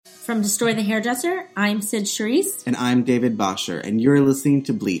From Destroy the Hairdresser, I'm Sid Charisse. And I'm David Bosher, and you're listening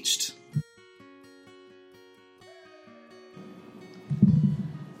to Bleached.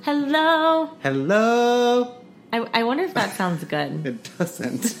 Hello. Hello. I wonder if that sounds good. It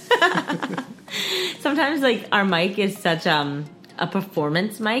doesn't. Sometimes, like, our mic is such a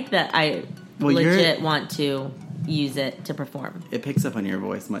performance mic that I legit want to use it to perform. It picks up on your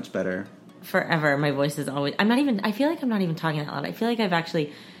voice much better. Forever, my voice is always... I feel like I'm not even talking that loud. I feel like I've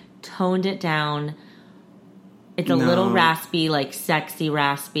actually toned it down. It's a little raspy, like sexy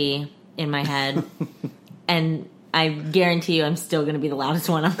raspy in my head. And I guarantee you I'm still going to be the loudest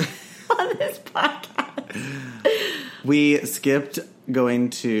one on this podcast. We skipped going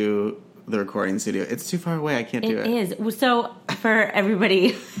to the recording studio. It's too far away. I can't do it. It is. So for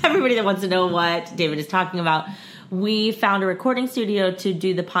everybody that wants to know what David is talking about, we found a recording studio to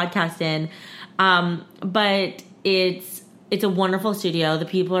do the podcast in. But it's a wonderful studio. The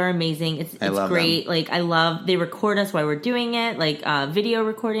people are amazing. It's great. Them. They record us while we're doing it, video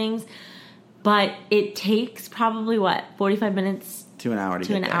recordings. But it takes probably 45 minutes to an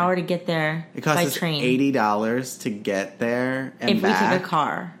hour to get there. It costs us train. $80 to get there and if back. we take a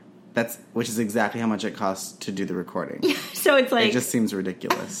car. Which is exactly how much it costs to do the recording. So it's like... It just seems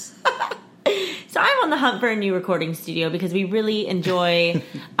ridiculous. So I'm on the hunt for a new recording studio because we really enjoy...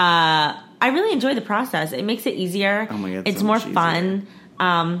 I really enjoy the process. It makes it easier. Oh my God, it's so more much fun.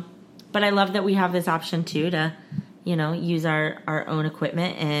 But I love that we have this option too to, use our own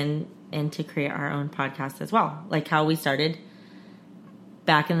equipment and to create our own podcast as well. Like how we started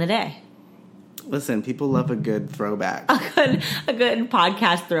back in the day. Listen, people love a good throwback. A good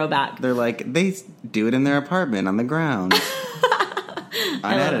podcast throwback. They're like, they do it in their apartment on the ground.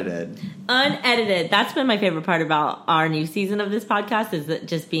 Unedited. That's been my favorite part about our new season of this podcast is that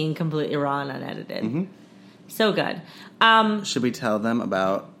just being completely raw and unedited. Mm-hmm. So good. Should we tell them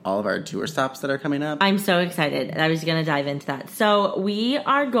about all of our tour stops that are coming up? I'm so excited. I was going to dive into that. So we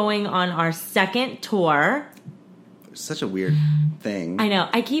are going on our second tour. Such a weird thing. I know.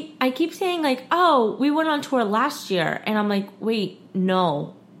 I keep saying like, oh, we went on tour last year. And I'm like, wait,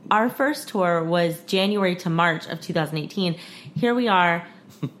 no. Our first tour was January to March of 2018. Here we are,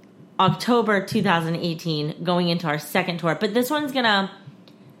 October 2018, going into our second tour. But this one's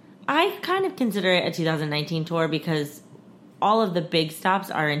I kind of consider it a 2019 tour because all of the big stops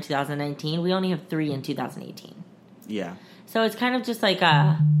are in 2019. We only have 3 in 2018. Yeah. So it's kind of just like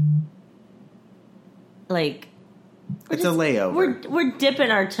it's a layover. We're dipping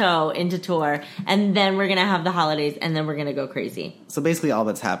our toe into tour, and then we're going to have the holidays, and then we're going to go crazy. So basically all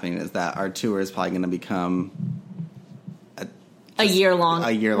that's happening is that our tour is probably going to become a year long.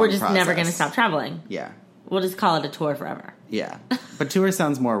 We're just process. never going to stop traveling. Yeah. We'll just call it a tour forever. Yeah. But tour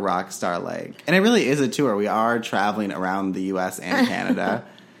sounds more rock star-like. And it really is a tour. We are traveling around the U.S. and Canada,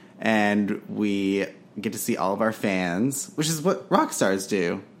 and we get to see all of our fans, which is what rock stars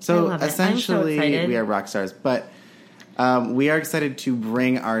do. So essentially, we are rock stars. But we are excited to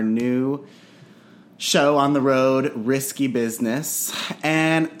bring our new show on the road, Risky Business.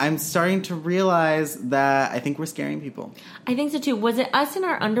 And I'm starting to realize that I think we're scaring people. I think so, too. Was it us in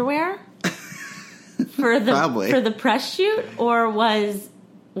our underwear? Probably. For the press shoot, or was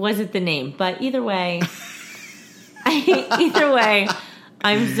it the name? But either way,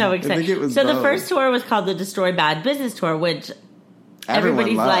 I'm so excited. I think it was so both. The first tour was called the Destroy Bad Business Tour, which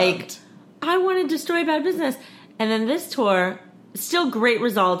everybody's like, I want to destroy bad business. And then this tour, still great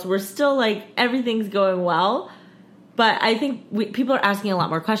results. We're still like, everything's going well. But I think people are asking a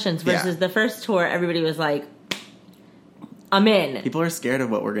lot more questions versus the first tour. Everybody was like, I'm in. People are scared of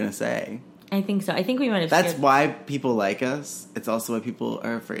what we're going to say. I think so. I think we might have. That's why people like us. It's also why people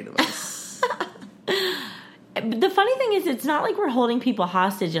are afraid of us. The funny thing is, it's not like we're holding people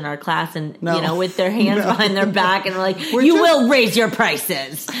hostage in our class and, with their hands behind their back and we're like, will raise your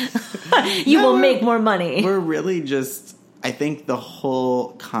prices. You will make more money. We're really just, I think the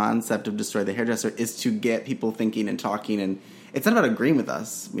whole concept of Destroy the Hairdresser is to get people thinking and talking. And it's not about agreeing with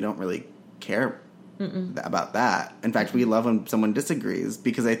us. We don't really care about that. In fact, we love when someone disagrees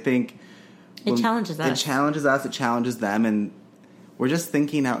because I think... It challenges us. It challenges us. It challenges them. And we're just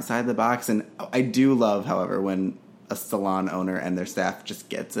thinking outside the box. And I do love, however, when a salon owner and their staff just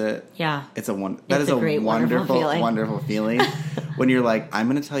gets it. Yeah. That is a great, wonderful feeling. When you're like, I'm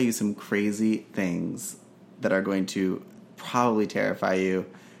going to tell you some crazy things that are going to probably terrify you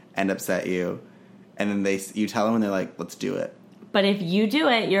and upset you. And then you tell them and they're like, let's do it. But if you do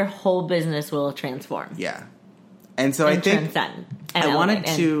it, your whole business will transform. Yeah. And so I think I wanted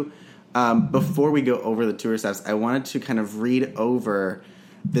to... before we go over the tour stops, I wanted to kind of read over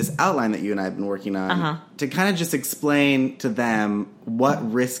this outline that you and I have been working on to kind of just explain to them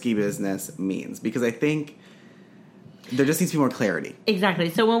what risky business means. Because I think there just needs to be more clarity. Exactly.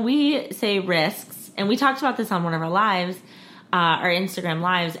 So when we say risks, and we talked about this on one of our lives, our Instagram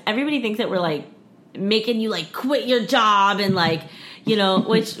lives, everybody thinks that we're like making you like quit your job and like, you know,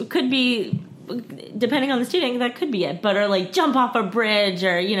 which could be, depending on the student, that could be it. But or like jump off a bridge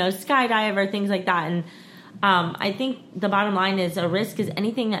or, you know, skydive or things like that. And I think the bottom line is a risk is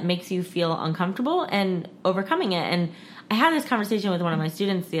anything that makes you feel uncomfortable and overcoming it. And I had this conversation with one of my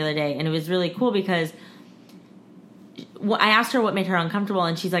students the other day, and it was really cool because I asked her what made her uncomfortable,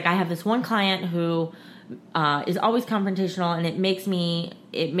 and she's like, I have this one client who is always confrontational, and it makes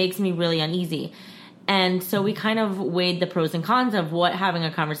me really uneasy. And so we kind of weighed the pros and cons of what having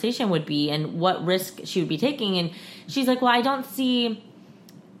a conversation would be and what risk she would be taking. And she's like, well, I don't see...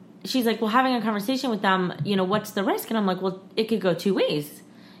 She's like, well, having a conversation with them, you know, what's the risk? And I'm like, well, it could go two ways.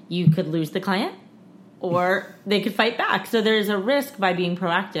 You could lose the client or they could fight back. So there's a risk by being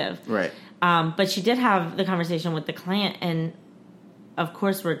proactive. Right. But she did have the conversation with the client. And, of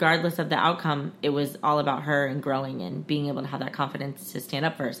course, regardless of the outcome, it was all about her and growing and being able to have that confidence to stand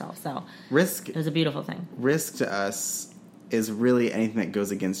up for herself. So risk, it was a beautiful thing. Risk to us is really anything that goes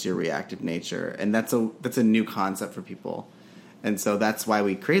against your reactive nature. And that's a new concept for people. And so that's why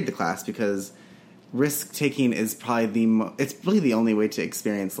we created the class, because risk-taking is probably it's really the only way to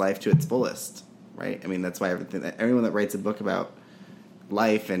experience life to its fullest, right? I mean, that's why everyone that writes a book about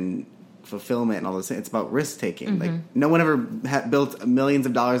life and fulfillment and all those things, it's about risk-taking. Like, no one ever built millions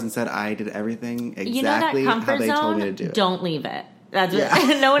of dollars and said, I did everything exactly how they told me to do it. Don't leave it. That's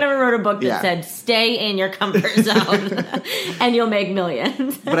what, no one ever wrote a book that said, stay in your comfort zone and you'll make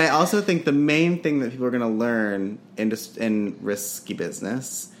millions. But I also think the main thing that people are going to learn in risky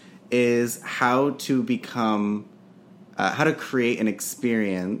business is how to become, how to create an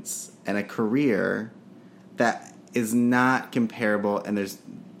experience and a career that is not comparable and there's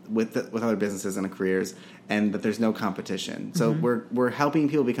with other businesses and careers, and that there's no competition. So we're helping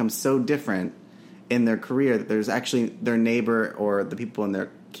people become so different in their career that there's actually their neighbor or the people in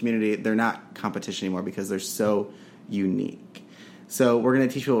their community, they're not competition anymore because they're so unique. So we're going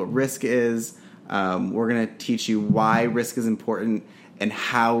to teach you what risk is. We're going to teach you why risk is important and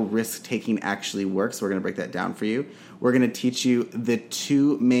how risk-taking actually works. We're going to break that down for you. We're going to teach you the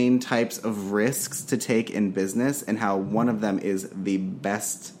two main types of risks to take in business and how one of them is the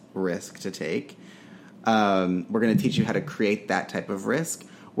best risk to take. We're going to teach you how to create that type of risk.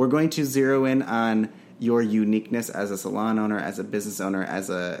 We're going to zero in on your uniqueness as a salon owner, as a business owner, as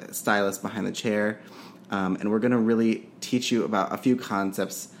a stylist behind the chair. And we're going to really teach you about a few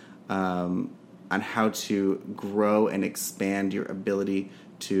concepts on how to grow and expand your ability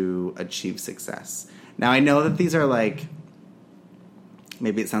to achieve success. Now, I know that these are like,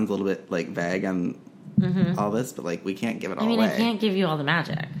 maybe it sounds a little bit like vague on all this, but like we can't give it all away. I can't give you all the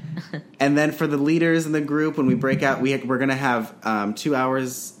magic. And then for the leaders in the group, when we break out, we're going to have 2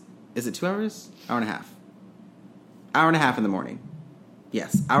 hours. Is it 2 hours? Hour and a half. Hour and a half in the morning.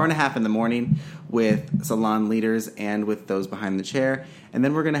 Yes, hour and a half in the morning with salon leaders and with those behind the chair. And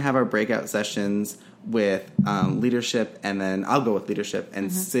then we're going to have our breakout sessions with leadership, and then I'll go with leadership.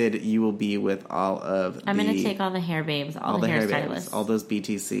 And Sid, you will be with all of I'm going to take all the hair babes, all the hairstylists. All those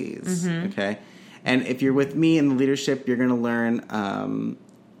BTCs, okay? And if you're with me in the leadership, you're going to learn...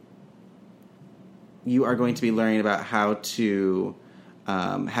 you are going to be learning about how to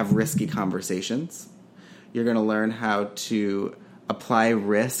have risky conversations. You're going to learn how to apply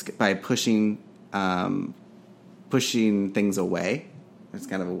risk by pushing things away. That's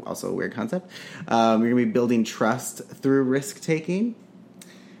kind of also a weird concept. You're going to be building trust through risk taking.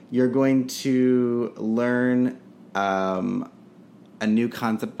 You're going to learn a new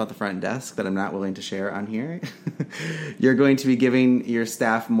concept about the front desk that I'm not willing to share on here. You're going to be giving your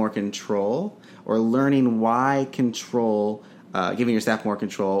staff more control, or learning why giving your staff more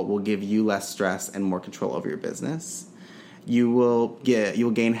control will give you less stress and more control over your business. You will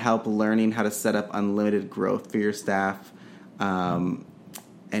gain help learning how to set up unlimited growth for your staff, and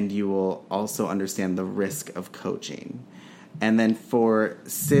you will also understand the risk of coaching. And then for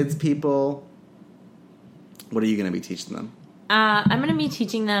Sid's people, what are you going to be teaching them? I'm going to be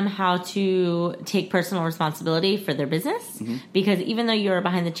teaching them how to take personal responsibility for their business, because even though you're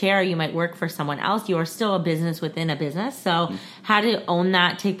behind the chair, you might work for someone else, you are still a business within a business. So how to own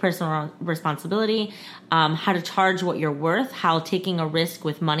that, take personal responsibility, how to charge what you're worth, how taking a risk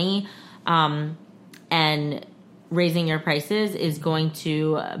with money and raising your prices is going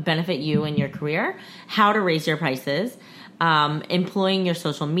to benefit you in your career, how to raise your prices, employing your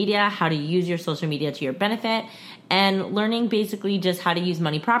social media, how to use your social media to your benefit, and learning basically just how to use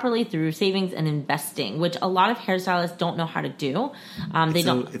money properly through savings and investing, which a lot of hairstylists don't know how to do.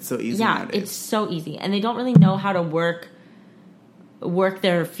 It's so easy nowadays. It's so easy. And they don't really know how to work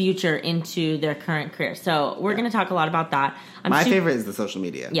their future into their current career. So we're going to talk a lot about that. My favorite is the social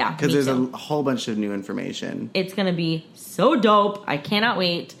media. Yeah, because there's a whole bunch of new information. It's going to be so dope. I cannot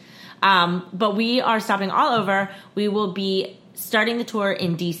wait. But we are stopping all over. We will be starting the tour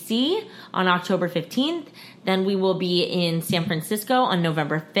in DC on October 15th. Then we will be in San Francisco on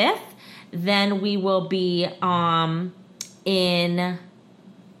November 5th. Then we will be in...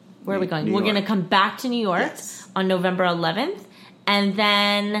 Where are we going? We're going to come back to New York on November 11th. And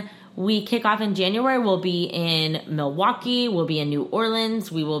then we kick off in January. We'll be in Milwaukee. We'll be in New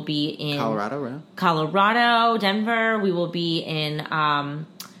Orleans. We will be in... Colorado, Denver. We will be in...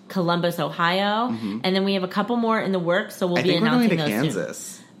 Columbus, Ohio, and then we have a couple more in the works, so we'll be announcing those soon. I think we're going to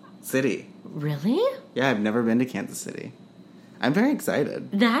Kansas City. Really? Yeah, I've never been to Kansas City. I'm very excited.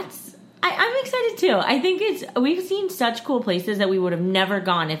 I'm excited too. I think we've seen such cool places that we would have never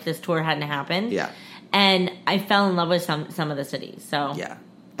gone if this tour hadn't happened. Yeah. And I fell in love with some of the cities. So yeah,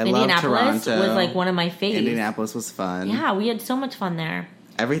 Indianapolis was like one of my faves. Indianapolis was fun. Yeah, we had so much fun there.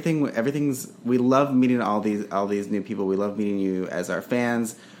 Everything's. We love meeting all these new people. We love meeting you as our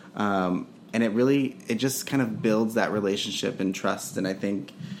fans. And it just kind of builds that relationship and trust. And I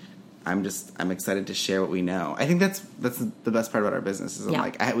think I'm excited to share what we know. I think that's the best part about our business is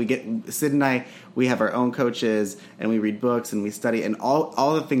Sid and I, we have our own coaches and we read books and we study, and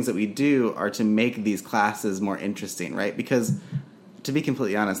all the things that we do are to make these classes more interesting, right? Because to be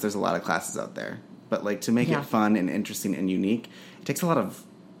completely honest, there's a lot of classes out there, but like to make it fun and interesting and unique, it takes a lot of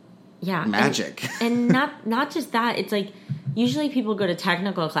magic. And not just that, it's like usually people go to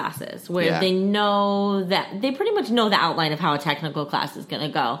technical classes where they know that they pretty much know the outline of how a technical class is going to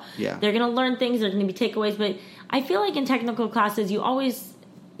go. Yeah. They're going to learn things, there's going to be takeaways, but I feel like in technical classes you always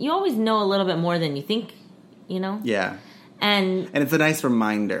know a little bit more than you think, you know? Yeah. And it's a nice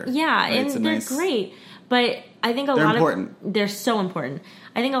reminder. Yeah, right? And they're great. But I think they're so important.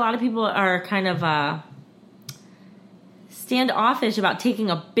 I think a lot of people are kind of standoffish about taking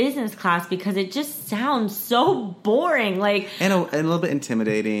a business class because it just sounds so boring, like and a little bit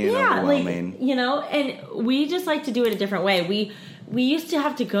intimidating and overwhelming. Like, and we just like to do it a different way. We used to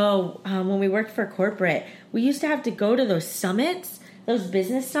have to go when we worked for corporate. We used to have to go to those summits, those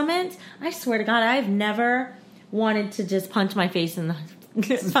business summits. I swear to God, I've never wanted to just punch my face in the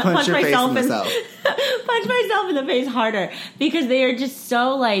punch myself in the face harder because they are just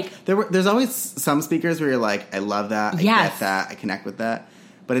so like. There's always some speakers where you're like, I love that, I get that, I connect with that,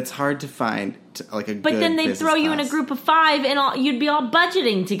 but it's hard to find like a. But then they throw you in a group of 5 and you'd be all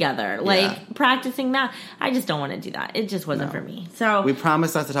budgeting together, like practicing math. I just don't want to do that. It just wasn't for me. So we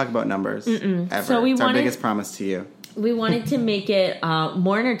promised not to talk about numbers ever. So it's our biggest promise to you. We wanted to make it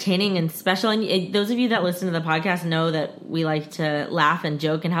more entertaining and special. And those of you that listen to the podcast know that we like to laugh and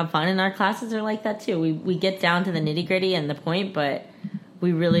joke and have fun. And our classes are like that too. We get down to the nitty gritty and the point, but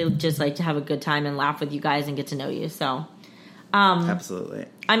we really just like to have a good time and laugh with you guys and get to know you. So, absolutely.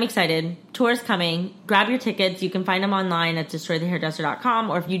 I'm excited. Tour's coming. Grab your tickets. You can find them online at destroythehairdresser.com,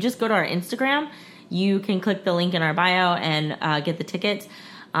 or if you just go to our Instagram, you can click the link in our bio and get the tickets.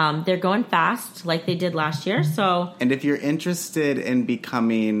 They're going fast like they did last year. And if you're interested in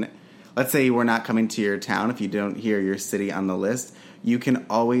becoming, let's say we're not coming to your town, if you don't hear your city on the list, you can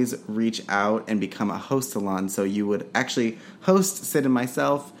always reach out and become a host salon. So you would actually host Sid and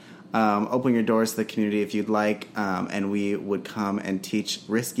myself, open your doors to the community if you'd like, and we would come and teach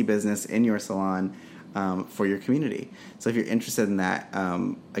risky business in your salon for your community. So if you're interested in that,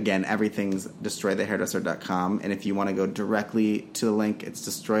 again, everything's destroythehairdresser.com. And if you want to go directly to the link, it's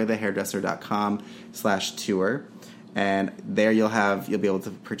destroythehairdresser.com/tour. And there you'll be able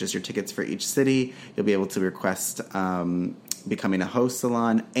to purchase your tickets for each city. You'll be able to request becoming a host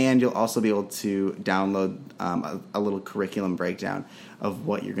salon, and you'll also be able to download a little curriculum breakdown of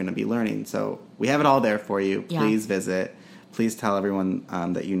what you're going to be learning. So we have it all there for you. Please visit. Please tell everyone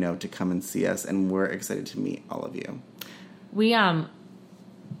that you know to come and see us, and we're excited to meet all of you. We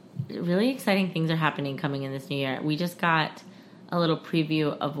really exciting things are happening coming in this new year. We just got a little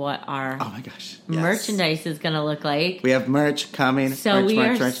preview of what our merchandise is going to look like. We have merch coming. So we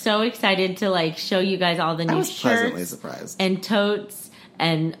are so excited to show you guys all the new shirts, pleasantly surprised, and totes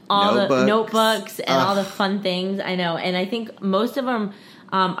and all the notebooks and all the fun things. I know, and I think most of them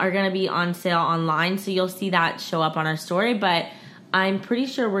are going to be on sale online, so you'll see that show up on our story. But I'm pretty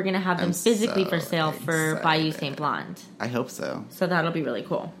sure we're going to have them I'm physically so for sale for Bayou excited. St. Blonde. I hope so. So that'll be really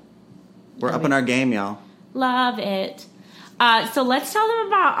cool. We're up in our game, y'all. Love it. So let's tell them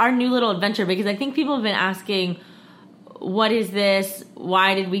about our new little adventure, because I think people have been asking, what is this?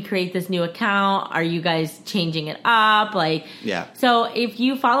 Why did we create this new account? Are you guys changing it up? Yeah. So if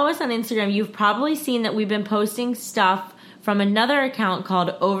you follow us on Instagram, you've probably seen that we've been posting stuff from another account called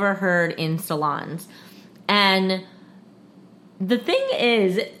Overheard in Salons. And the thing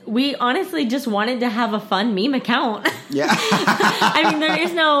is, we honestly just wanted to have a fun meme account. Yeah. I mean, there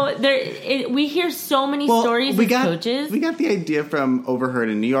is no... we hear so many stories as coaches. We got the idea from Overheard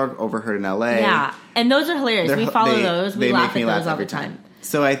in New York, Overheard in LA. Yeah, and those are hilarious. We follow those. We laugh at those all the time.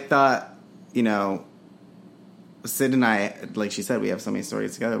 So I thought, Sid and I, like she said, we have so many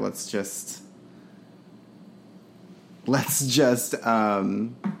stories together. Let's just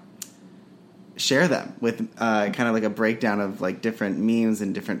share them with kind of like a breakdown of like different memes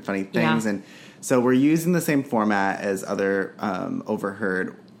and different funny things. Yeah. And so we're using the same format as other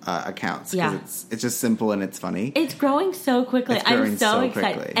Overheard accounts. Yeah. It's just simple and it's funny. It's growing so quickly. I'm so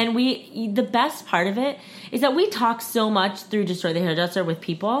excited. Quickly. And the best part of it is that we talk so much through Destroy the Hairdresser with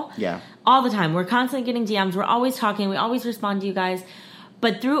people. Yeah. All the time. We're constantly getting DMs. We're always talking. We always respond to you guys.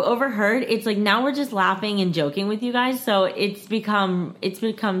 But through Overheard, it's like now we're just laughing and joking with you guys. So it's become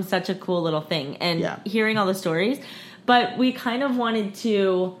such a cool little thing. And hearing all the stories. But we kind of wanted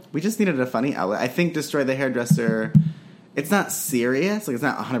to... We just needed a funny outlet. I think Destroy the Hairdresser... It's not serious. Like, it's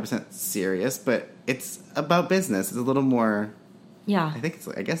not 100% serious, but it's about business. It's a little more... Yeah. I guess it's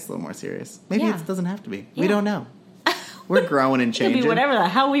a little more serious. Maybe it doesn't have to be. Yeah. We don't know. We're growing and changing. It'll be whatever the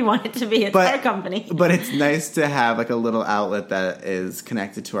hell we want it to be. It's our company. But it's nice to have, like, a little outlet that is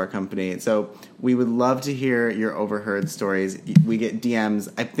connected to our company. So we would love to hear your Overheard stories. We get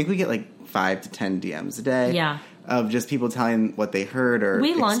DMs. I think we get, like, 5 to 10 DMs a day. Yeah. Of just people telling what they heard or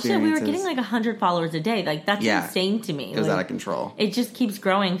we launched it. We were getting like 100 followers a day. Like that's insane to me. It was out of control. It just keeps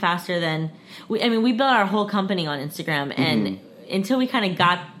growing faster than we built our whole company on Instagram, and until we kind of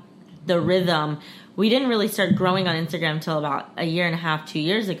got the rhythm, we didn't really start growing on Instagram until about a year and a half, 2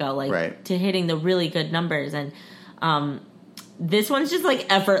 years ago. To hitting the really good numbers, and this one's just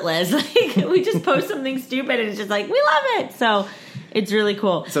like effortless. Like we just post something stupid and it's just like we love it. So. It's really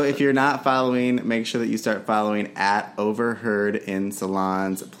cool. So if you're not following, make sure that you start following at Overheard in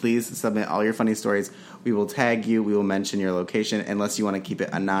Salons. Please submit all your funny stories. We will tag you. We will mention your location. Unless you want to keep it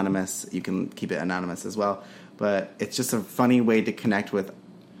anonymous, you can keep it anonymous as well. But it's just a funny way to connect with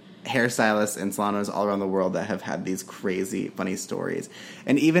hairstylists and salon owners all around the world that have had these crazy, funny stories.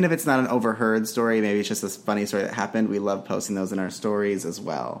 And even if it's not an Overheard story, maybe it's just a funny story that happened, we love posting those in our stories as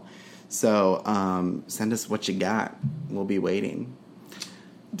well. So send us what you got. We'll be waiting.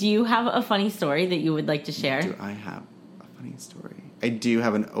 Do you have a funny story that you would like to share? Do I have a funny story? I do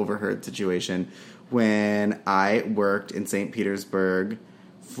have an Overheard situation. When I worked in St. Petersburg,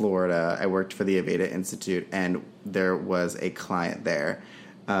 Florida, I worked for the Aveda Institute, and there was a client there.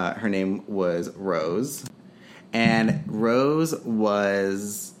 Her name was Rose. And Rose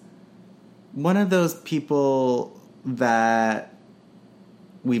was one of those people that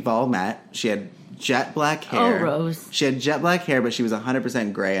we've all met. She had jet black hair. Oh, Rose. She had jet black hair, but she was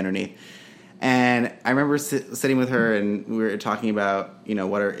 100% gray underneath. And I remember sitting with her, and we were talking about,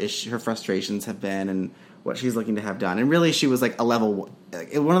 what her frustrations have been and what she's looking to have done. And really, she was like a level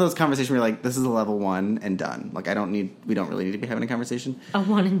one of those conversations where you're like, this is a level 1 and done. Like, we don't really need to be having a conversation. A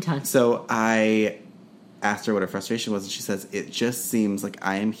 1 and done. So I asked her what her frustration was, and she says, it just seems like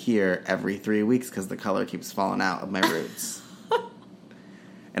I am here every 3 weeks because the color keeps falling out of my roots.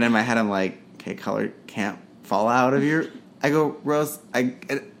 And in my head, I'm like, okay, color can't fall out of your... I go, Rose,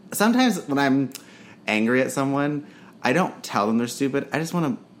 sometimes when I'm angry at someone, I don't tell them they're stupid.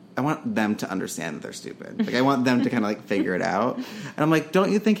 I want them to understand that they're stupid. Like, I want them to kind of like figure it out. And I'm like,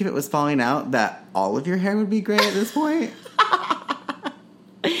 don't you think if it was falling out that all of your hair would be gray at this point?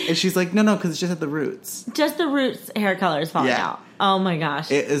 And she's like, no, because it's just at the roots. Just the roots hair color is falling out. Oh my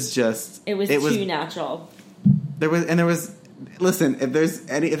gosh. It was too natural. There was listen, if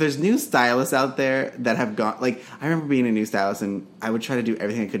there's new stylists out there that have gone, like, I remember being a new stylist and I would try to do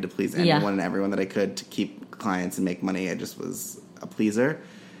everything I could to please anyone and everyone that I could to keep clients and make money. I just was a pleaser.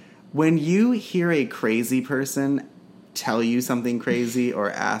 When you hear a crazy person tell you something crazy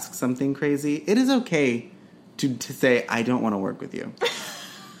or ask something crazy, it is okay to say, I don't want to work with you.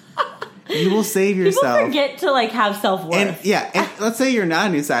 You will save yourself. People forget to like have self-worth. And let's say you're not a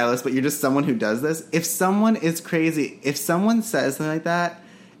new stylist, but you're just someone who does this. If someone is crazy, if someone says something like that,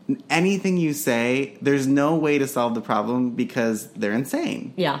 anything you say, there's no way to solve the problem because they're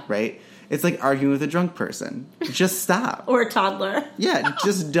insane. Yeah. Right? It's like arguing with a drunk person. Just stop. Or a toddler. Yeah,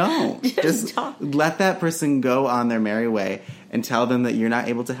 just don't. Just don't. Let that person go on their merry way and tell them that you're not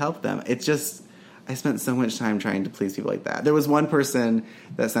able to help them. It's just, I spent so much time trying to please people like that. There was one person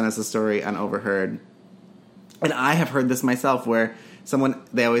that sent us a story on Overheard, and I have heard this myself, where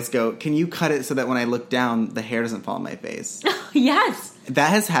they always go, can you cut it so that when I look down, the hair doesn't fall on my face? Yes. That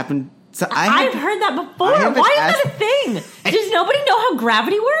has happened. So I've heard that before. Why is that a thing? Does nobody know how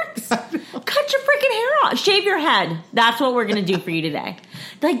gravity works? Cut your freaking hair off. Shave your head. That's what we're going to do for you today.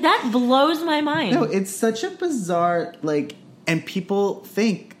 Like, that blows my mind. No, it's such a bizarre, like, and people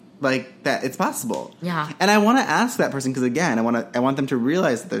think, like, that it's possible. Yeah. And I want to ask that person, because, again, I want them to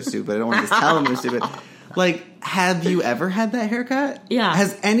realize that they're stupid. I don't want to just tell them they're stupid. Like, have you ever had that haircut? Yeah.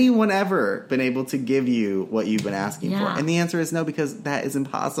 Has anyone ever been able to give you what you've been asking for? And the answer is no, because that is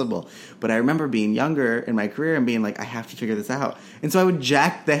impossible. But I remember being younger in my career and being like, I have to figure this out. And so I would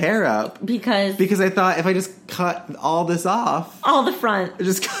jack the hair up. Because I thought if I just cut all this off. All the front.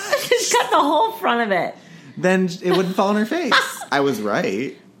 Just cut the whole front of it. Then it wouldn't fall on her face. I was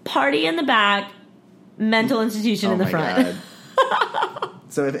right. Party in the back, mental institution in the front.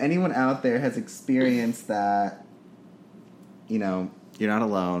 So if anyone out there has experienced that, you know, you're not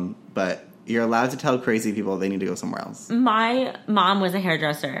alone, but you're allowed to tell crazy people they need to go somewhere else. My mom was a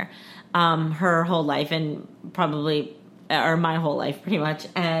hairdresser her whole life, and probably, or my whole life pretty much,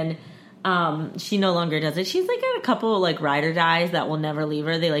 and she no longer does it. She's like got a couple like ride or dies that will never leave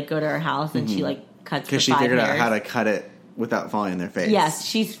her. They like go to her house and she like cuts the 5 hairs. Because she figured out how to cut it without falling in their face. Yes,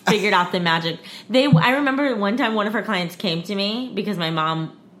 she's figured out the magic. I remember one time one of her clients came to me because my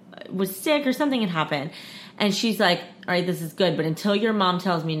mom was sick or something had happened. And she's like, all right, this is good, but until your mom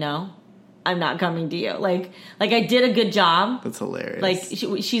tells me no, I'm not coming to you. Like I did a good job. That's hilarious. Like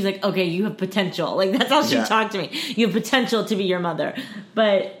she's like, okay, you have potential. Like that's how she talked to me. You have potential to be your mother.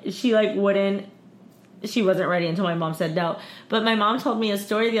 But she like wouldn't. She wasn't ready until my mom said no. But my mom told me a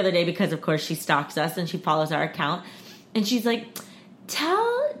story the other day because, of course, she stalks us and she follows our account. And she's like,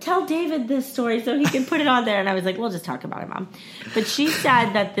 tell David this story so he can put it on there. And I was like, we'll just talk about it, Mom. But she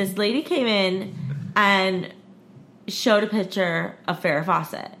said that this lady came in and showed a picture of Farrah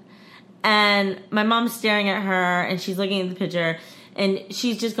Fawcett. And my mom's staring at her and she's looking at the picture. And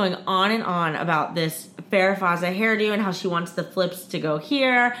she's just going on and on about this Farrah Fawcett hairdo and how she wants the flips to go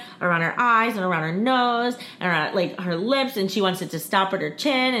here, around her eyes and around her nose, and around like her lips. And she wants it to stop at her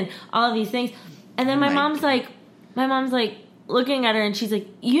chin and all of these things. And then my mom's like looking at her and she's like,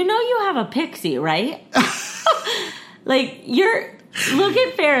 you know you have a pixie, right? Like, look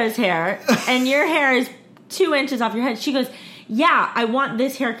at Farrah's hair and your hair is 2 inches off your head. She goes, yeah, I want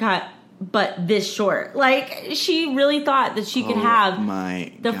this haircut, but this short. Like, she really thought that she could have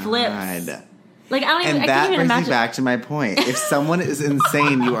the flips. Like, I can't even imagine. Brings me back to my point. If someone is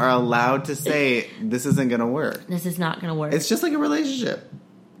insane, you are allowed to say, this isn't going to work. This is not going to work. It's just like a relationship.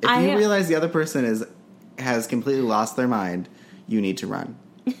 If you realize the other person has completely lost their mind, you need to run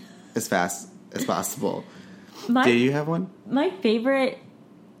as fast as possible. Do you have one? My favorite,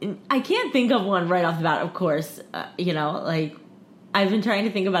 I can't think of one right off the bat, of course. I've been trying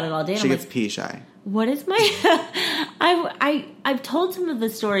to think about it all day. She gets pee shy. What is my... I've told some of the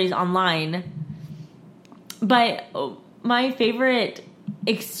stories online, but my favorite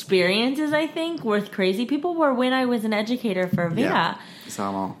experiences, I think, with crazy people were when I was an educator for VITA. Yeah, saw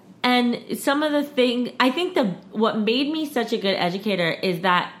them all. And some of the things, I think what made me such a good educator is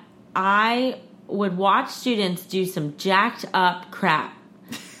that I would watch students do some jacked up crap.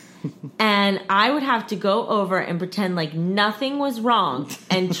 And I would have to go over and pretend like nothing was wrong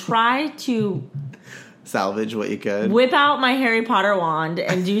and try to salvage what you could. Whip out my Harry Potter wand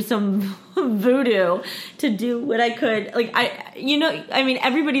and do some voodoo to do what I could. Like,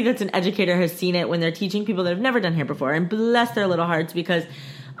 everybody that's an educator has seen it when they're teaching people that have never done hair before. And bless their little hearts, because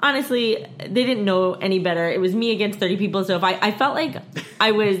honestly, they didn't know any better. It was me against 30 people. So if I felt like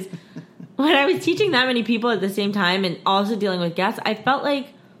when I was teaching that many people at the same time and also dealing with guests, I felt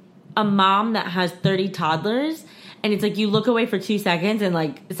like a mom that has 30 toddlers, and it's like you look away for 2 seconds and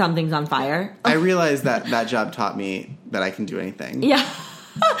like something's on fire. I realized that job taught me that I can do anything. Yeah.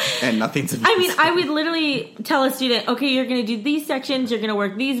 And nothing's I would literally tell a student, okay, you're going to do these sections, you're going to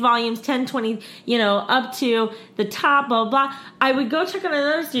work these volumes, 10, 20, up to the top, blah, blah. I would go check on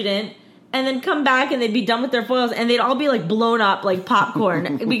another student and then come back and they'd be done with their foils and they'd all be like blown up like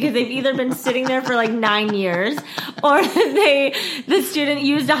popcorn because they've either been sitting there for like 9 years or the student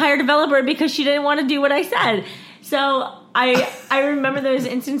used a higher developer because she didn't want to do what I said. So I remember those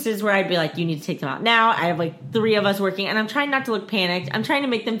instances where I'd be like, you need to take them out now. I have like 3 of us working and I'm trying not to look panicked. I'm trying to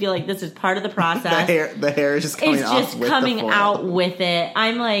make them feel like this is part of the process. The hair is just coming out with it.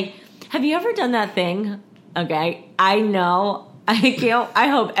 I'm like, Have you ever done that thing? Okay, I know. I can't. I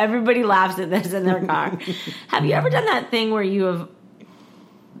hope everybody laughs at this in their car. Have you ever done that thing where you have?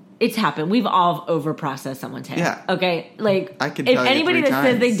 It's happened. We've all overprocessed someone's hair. Yeah. Okay. Like, I could if tell you anybody 3 that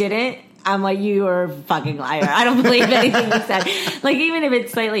says they times. didn't, I'm like, you are a fucking liar. I don't believe anything you said. Like, even if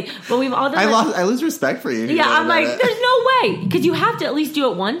it's slightly, but we've all done. I lose respect for you. Yeah, I'm like, there's no way, because you have to at least do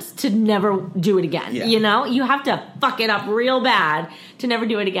it once to never do it again. Yeah. You know, you have to fuck it up real bad to never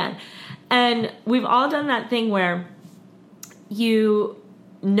do it again. And we've all done that thing where you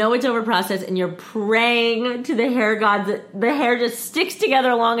know it's overprocessed and you're praying to the hair gods that the hair just sticks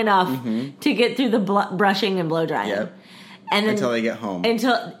together long enough to get through the brushing and blow drying. Yep. And then, Until I get home. and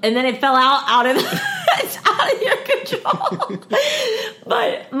then it fell out of it's out of your control.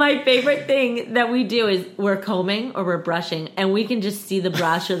 But my favorite thing that we do is we're combing or we're brushing, and we can just see the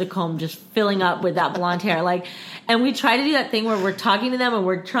brush or the comb just filling up with that blonde hair. Like, and we try to do that thing where we're talking to them and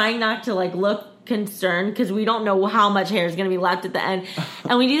we're trying not to like look concerned because we don't know how much hair is going to be left at the end,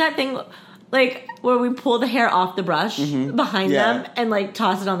 and we do that thing like where we pull the hair off the brush behind them and like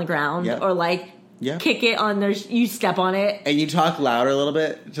toss it on the ground or like. Yeah. Kick it on their. You step on it. And you talk louder a little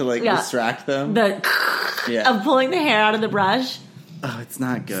bit to like distract them. Of pulling the hair out of the brush. Oh, it's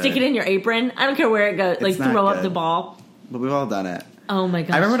not good. Stick it in your apron. I don't care where it goes. It's like not throw up good. the ball. But we've all done it. Oh my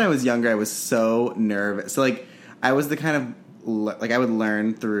gosh. I remember when I was younger, I was so nervous. So like, I was the kind of like I would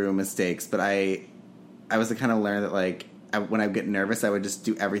learn through mistakes, but I was the kind of learner that like when I would get nervous, I would just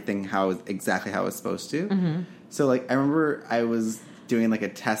do everything exactly how I was supposed to. Mm-hmm. So like, I remember I was doing like a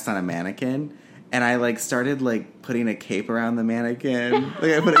test on a mannequin. And I, like, started, like, putting a cape around the mannequin.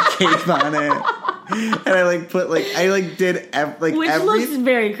 Like, I put a cape on it. And I, like, did, Which looks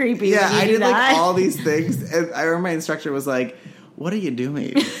very creepy. Yeah, when you I do did, that. like, all these things. And I remember my instructor was like, what are you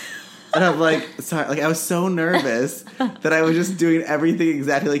doing? And I'm like, sorry. Like, I was so nervous that I was just doing everything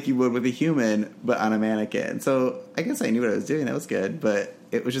exactly like you would with a human, but on a mannequin. So I guess I knew what I was doing. That was good. But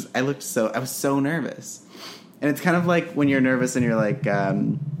it was just, I was so nervous. And it's kind of like when you're nervous and you're like,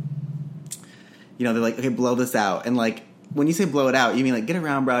 you know, they're like, okay, blow this out. And, like, when you say blow it out, you mean, like, get a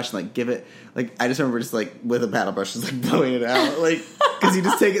round brush and, like, give it... Like, I just remember just, like, with a paddle brush, just, like, blowing it out. Like, because you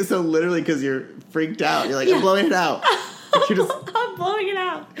just take it so literally because you're freaked out. You're like, I'm blowing it out. Like, you're just... I'm blowing it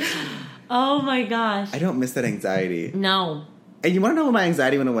out. Oh, my gosh. I don't miss that anxiety. No. And you want to know when my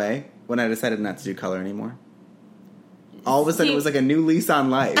anxiety went away? When I decided not to do color anymore. All of a sudden, it was like a new lease on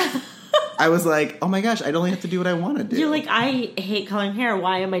life. I was like, oh my gosh, I'd only have to do what I want to do. You're like, I hate coloring hair.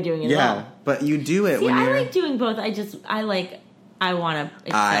 Why am I doing it at all? But you do it when you're... I like doing both. I want to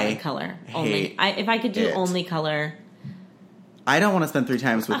excel in color. Only. If I could do only color. I don't want to spend 3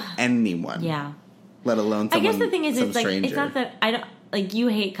 times with anyone. Yeah. Let alone someone, I guess the thing is, it's like, stranger. it's not that I don't... Like, you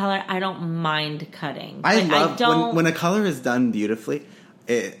hate color. I don't mind cutting. I love... love... When a color is done beautifully,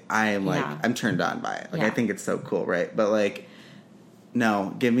 I am like... Yeah. I'm turned on by it. Like, Yeah. I think it's so cool, right? But, like...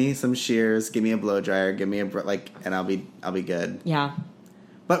 No, give me some shears, give me a blow dryer, give me and I'll be good. Yeah.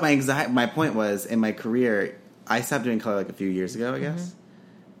 But my point was, in my career, I stopped doing color like a few years ago, I guess.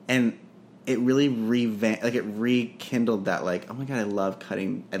 And it really rekindled that, like, oh my God, I love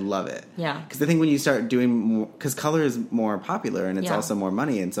cutting. I love it. Yeah. Because I think when you start doing more, because color is more popular and it's also more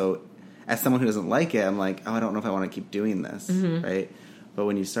money. And so as someone who doesn't like it, I'm like, oh, I don't know if I want to keep doing this. Right. But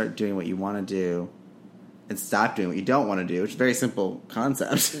when you start doing what you want to do, and stop doing what you don't want to do, which is a very simple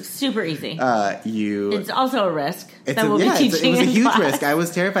concept. Super easy. It's also a risk that it was a huge class. risk. I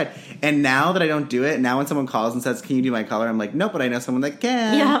was terrified. And now that I don't do it, now when someone calls and says, can you do my color? I'm like, nope, but I know someone that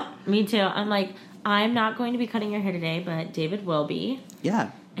can. Yeah, me too. I'm like, I'm not going to be cutting your hair today, but David will be.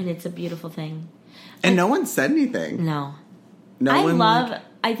 Yeah. And it's a beautiful thing. And no one said anything. No.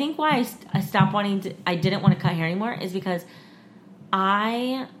 I think why I stopped I didn't want to cut hair anymore is because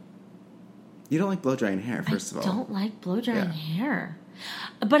You don't like blow drying hair, first of all. I don't like blow drying hair.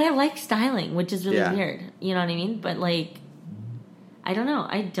 But I like styling, which is really weird. You know what I mean? But, like, I don't know.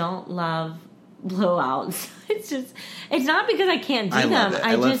 I don't love blowouts. It's not because I can't do them. Love it.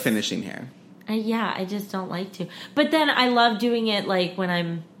 I love finishing hair. I just don't like to. But then I love doing it, like,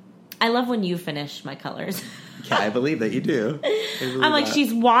 I love when you finish my colors. Yeah, I believe that you do. I'm like,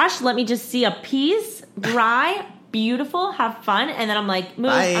 she's washed. Let me just see a piece, dry, beautiful, have fun, and then I'm like,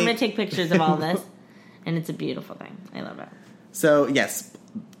 move. Bye. I'm going to take pictures of all this, and it's a beautiful thing. I love it. So, yes,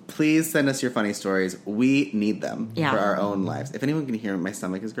 please send us your funny stories. We need them for our own lives. If anyone can hear me, my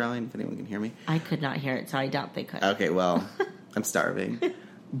stomach is growling. If anyone can hear me. I could not hear it, so I doubt they could. Okay, well, I'm starving.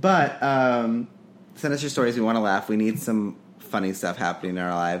 But send us your stories. We want to laugh. We need some funny stuff happening in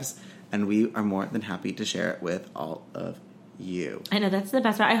our lives, and we are more than happy to share it with all of you. I know, that's the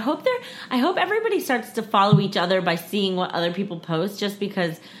best part. I hope everybody starts to follow each other by seeing what other people post, just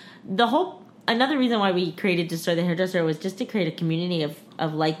because Another reason why we created Destroy the Hairdresser was just to create a community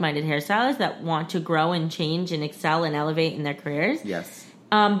of like-minded hairstylists that want to grow and change and excel and elevate in their careers. Yes.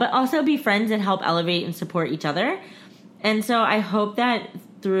 But also be friends and help elevate and support each other. And so I hope that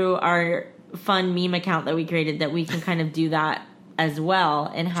through our fun meme account that we created that we can kind of do that as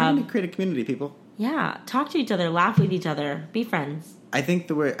well and Trying to have create a community, people. Yeah, talk to each other, laugh with each other, be friends. I think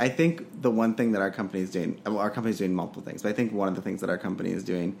the one thing that our company is doing, well, our company is doing multiple things, but I think one of the things that our company is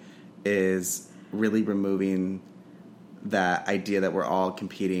doing is really removing that idea that we're all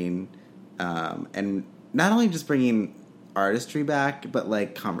competing, and not only just bringing artistry back, but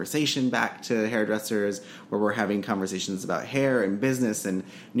like conversation back to hairdressers, where we're having conversations about hair and business and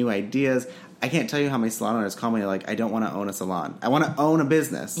new ideas. I can't tell you how many salon owners call me like, I don't want to own a salon. I want to own a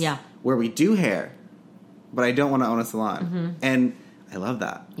business where we do hair, but I don't want to own a salon. Mm-hmm. And I love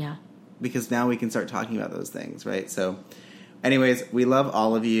that. Yeah. Because now we can start talking about those things, right? So anyways, we love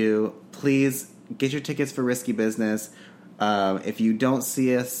all of you. Please get your tickets for Risky Business. If you don't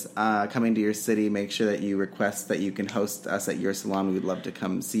see us coming to your city, make sure that you request that you can host us at your salon. We would love to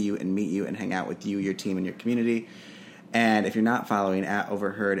come see you and meet you and hang out with you, your team, and your community. And if you're not following at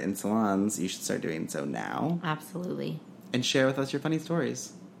Overheard in Salons, you should start doing so now. Absolutely. And share with us your funny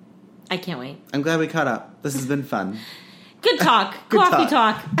stories. I can't wait. I'm glad we caught up. This has been fun. Good talk. Good Coffee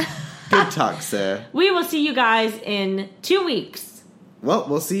talk. Good talk, sir. We will see you guys in 2 weeks. Well,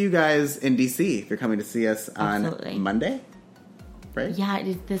 we'll see you guys in D.C. if you're coming to see us on Absolutely. Monday. Right? Yeah,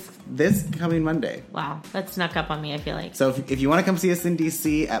 it is this coming Monday. Wow, that snuck up on me, I feel like. So if you want to come see us in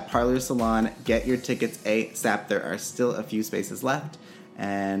DC at Parlor Salon, get your tickets ASAP. There are still a few spaces left,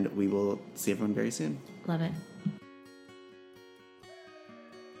 and we will see everyone very soon. Love it.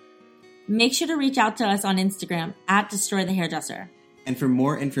 Make sure to reach out to us on Instagram at Destroy the Hairdresser. And for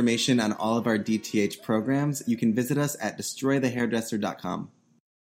more information on all of our DTH programs, you can visit us at destroythehairdresser.com.